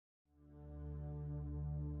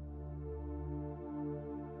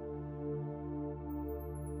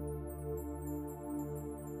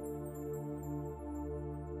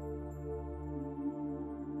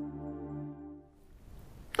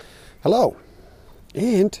Hello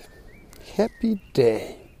and happy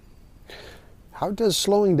day. How does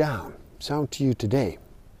slowing down sound to you today?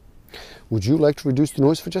 Would you like to reduce the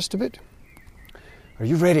noise for just a bit? Are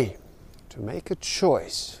you ready to make a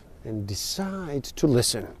choice and decide to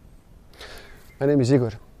listen? My name is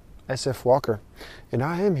Igor S.F. Walker, and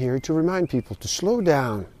I am here to remind people to slow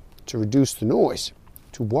down, to reduce the noise,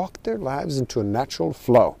 to walk their lives into a natural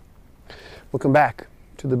flow. Welcome back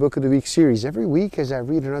to the Book of the Week series. Every week as I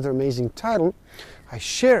read another amazing title, I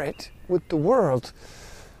share it with the world.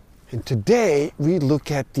 And today we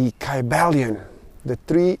look at the Kybalion, the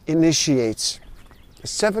three initiates, the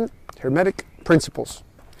 7 Hermetic principles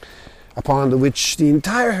upon which the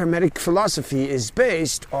entire Hermetic philosophy is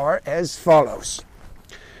based are as follows.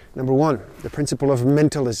 Number 1, the principle of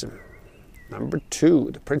mentalism. Number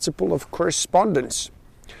 2, the principle of correspondence.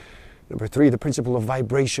 Number 3, the principle of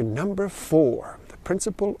vibration. Number 4, the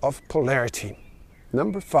principle of polarity.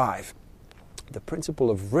 Number 5, the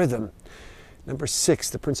principle of rhythm. Number 6,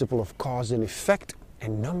 the principle of cause and effect.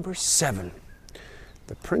 And number 7,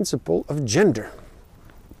 the principle of gender.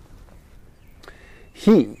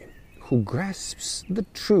 He who grasps the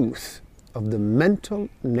truth of the mental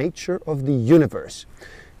nature of the universe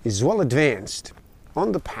is well advanced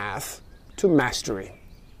on the path to mastery.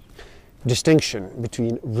 Distinction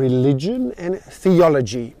between religion and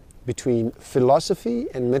theology, between philosophy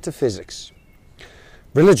and metaphysics.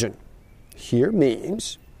 Religion here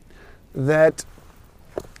means that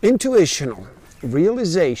intuitional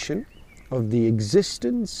realization of the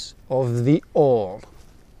existence of the all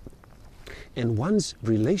and one's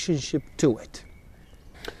relationship to it.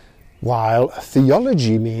 While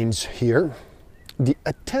theology means here the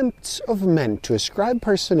attempts of men to ascribe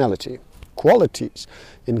personality, qualities,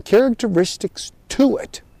 and characteristics to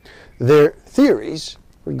it, their theories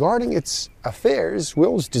regarding its affairs,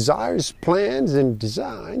 wills, desires, plans, and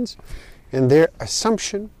designs, and their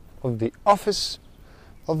assumption of the office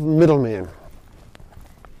of middleman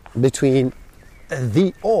between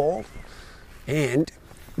the all and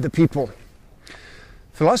the people.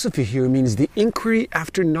 Philosophy here means the inquiry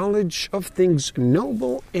after knowledge of things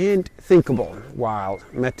knowable and thinkable, while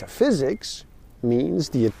metaphysics means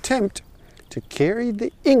the attempt to carry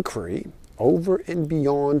the inquiry over and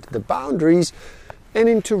beyond the boundaries and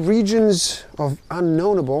into regions of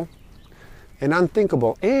unknowable and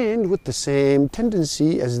unthinkable, and with the same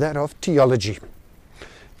tendency as that of theology.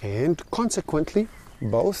 And consequently,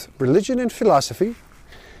 both religion and philosophy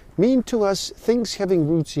mean to us things having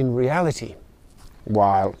roots in reality,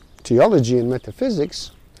 while theology and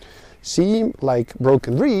metaphysics seem like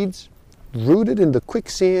broken reeds rooted in the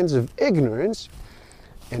quicksands of ignorance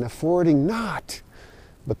and affording not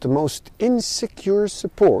but the most insecure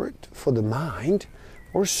support for the mind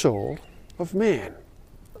or soul of man.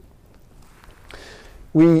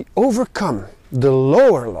 We overcome the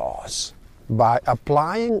lower laws by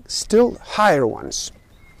applying still higher ones,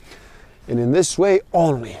 and in this way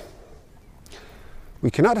only.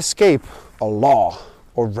 We cannot escape a law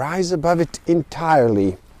or rise above it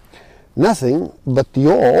entirely. Nothing but the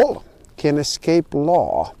all can escape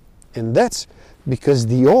law, and that's because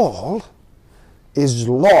the all is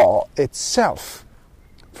law itself,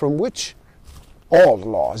 from which all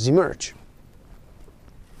laws emerge.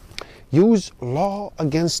 Use law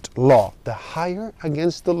against law, the higher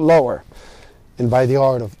against the lower, and by the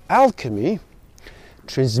art of alchemy,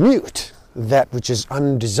 transmute that which is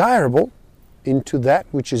undesirable into that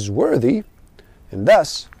which is worthy, and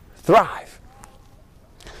thus thrive.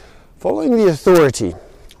 Following the authority,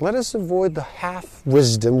 let us avoid the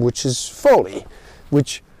half-wisdom which is folly,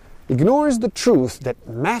 which ignores the truth that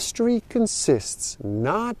mastery consists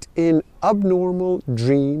not in abnormal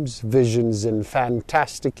dreams, visions, and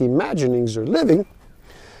fantastic imaginings or living,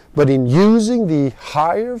 but in using the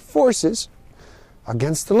higher forces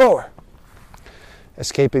against the lower,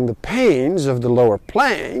 escaping the pains of the lower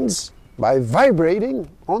planes by vibrating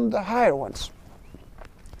on the higher ones.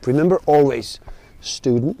 Remember always,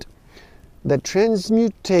 student, that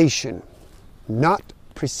transmutation, not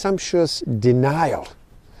presumptuous denial,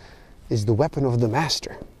 is the weapon of the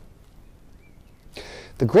master.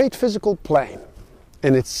 The great physical plane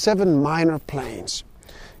and its 7 minor planes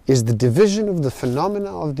is the division of the phenomena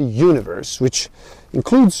of the universe, which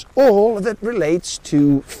includes all that relates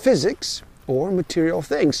to physics or material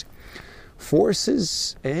things,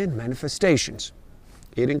 forces and manifestations.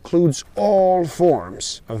 It includes all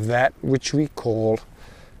forms of that which we call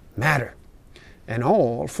matter, and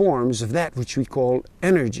all forms of that which we call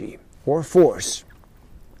energy or force.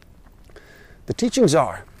 The teachings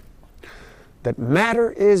are that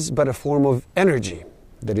matter is but a form of energy,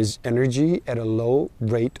 that is energy at a low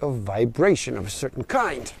rate of vibration of a certain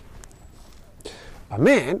kind, A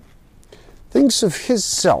man thinks of his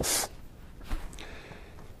self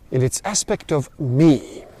in its aspect of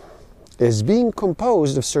me as being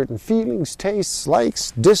composed of certain feelings, tastes,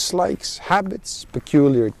 likes, dislikes, habits,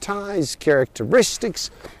 peculiar ties,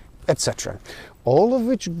 characteristics, etc., all of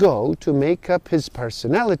which go to make up his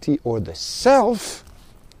personality or the self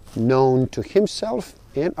known to himself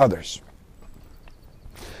and others.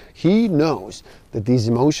 He knows that these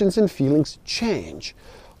emotions and feelings change,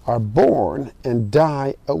 are born and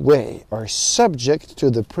die away, are subject to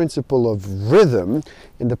the principle of rhythm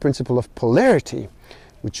and the principle of polarity,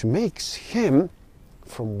 which makes him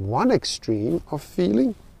from one extreme of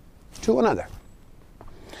feeling to another.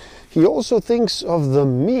 He also thinks of the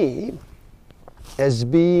me as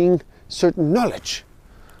being certain knowledge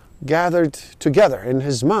gathered together in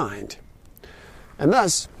his mind, and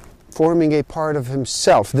thus forming a part of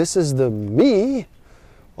himself. This is the me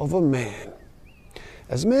of a man.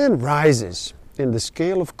 As man rises in the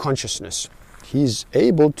scale of consciousness, he's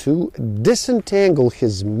able to disentangle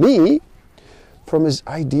his me from his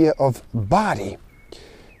idea of body,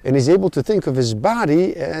 and he's able to think of his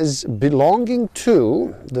body as belonging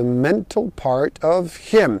to the mental part of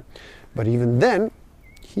him. But even then,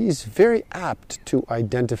 he's very apt to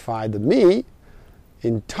identify the me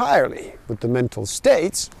entirely with the mental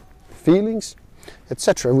states, feelings,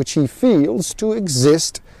 etc., which he feels to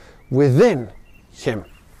exist within him.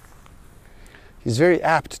 He's very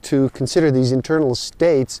apt to consider these internal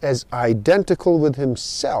states as identical with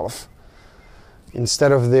himself,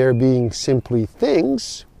 instead of there being simply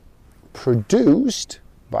things produced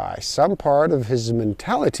by some part of his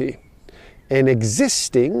mentality and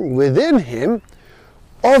existing within him,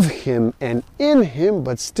 of him and in him,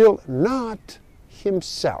 but still not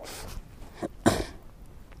himself.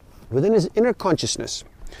 Within his inner consciousness,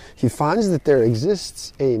 he finds that there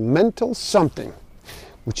exists a mental something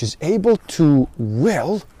which is able to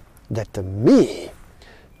will that the me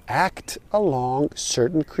act along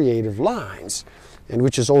certain creative lines, and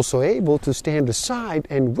which is also able to stand aside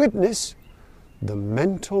and witness the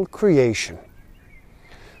mental creation.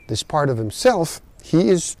 This part of himself he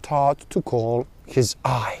is taught to call his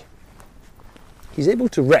I. He's able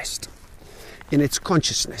to rest in its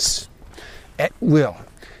consciousness at will.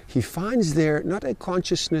 He finds there not a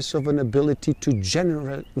consciousness of an ability to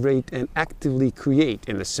generate and actively create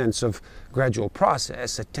in the sense of gradual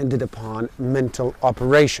process attended upon mental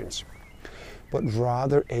operations, but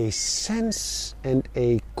rather a sense and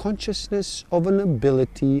a consciousness of an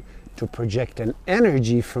ability to project an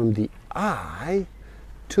energy from the I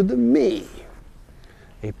to the me,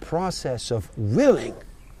 a process of willing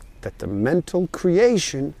that the mental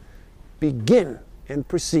creation begin and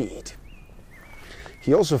proceed.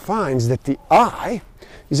 He also finds that the I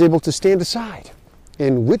is able to stand aside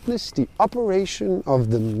and witness the operation of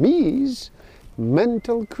the me's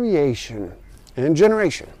mental creation and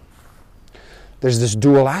generation. There's this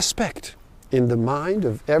dual aspect in the mind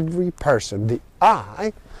of every person. The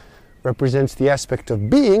I represents the aspect of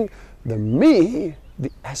being, the me,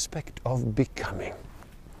 the aspect of becoming.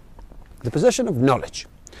 The possession of knowledge,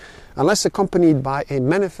 unless accompanied by a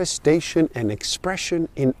manifestation and expression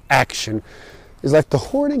in action, is like the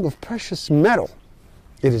hoarding of precious metal.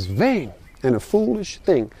 It is vain and a foolish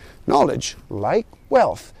thing. Knowledge, like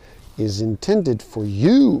wealth, is intended for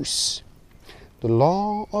use. The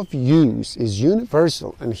law of use is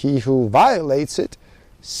universal, and he who violates it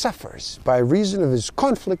suffers by reason of his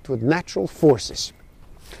conflict with natural forces.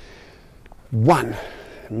 One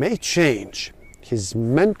may change his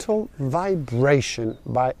mental vibration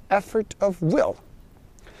by effort of will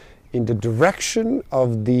in the direction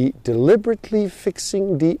of the deliberately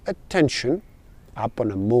fixing the attention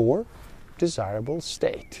upon a more desirable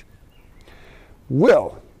state.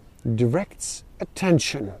 Will directs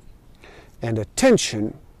attention, and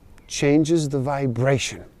attention changes the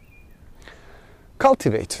vibration.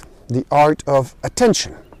 Cultivate the art of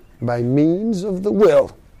attention by means of the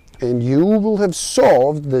will, and you will have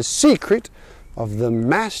solved the secret of the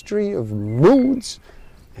mastery of moods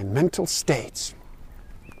and mental states.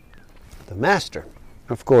 The master,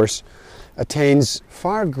 of course, attains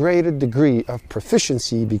far greater degree of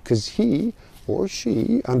proficiency because he or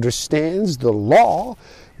she understands the law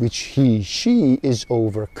which she is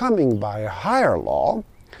overcoming by a higher law,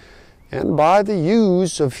 and by the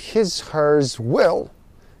use of hers will,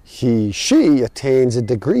 she attains a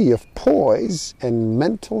degree of poise and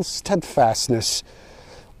mental steadfastness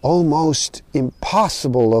almost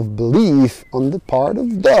impossible of belief on the part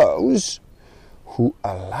of those who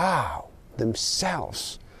allow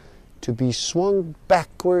themselves to be swung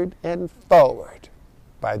backward and forward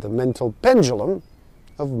by the mental pendulum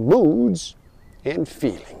of moods and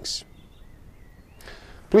feelings.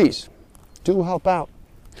 please do help out.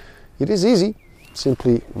 It is easy.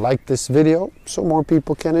 Simply like this video so more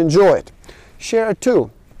people can enjoy it. Share it too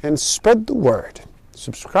and spread the word.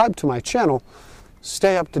 Subscribe to my channel.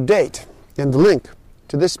 Stay up to date. And the link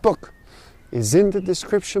to this book is in the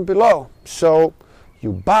description below. So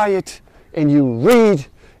you buy it and you read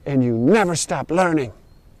and you never stop learning.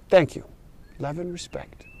 Thank you. Love and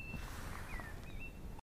respect.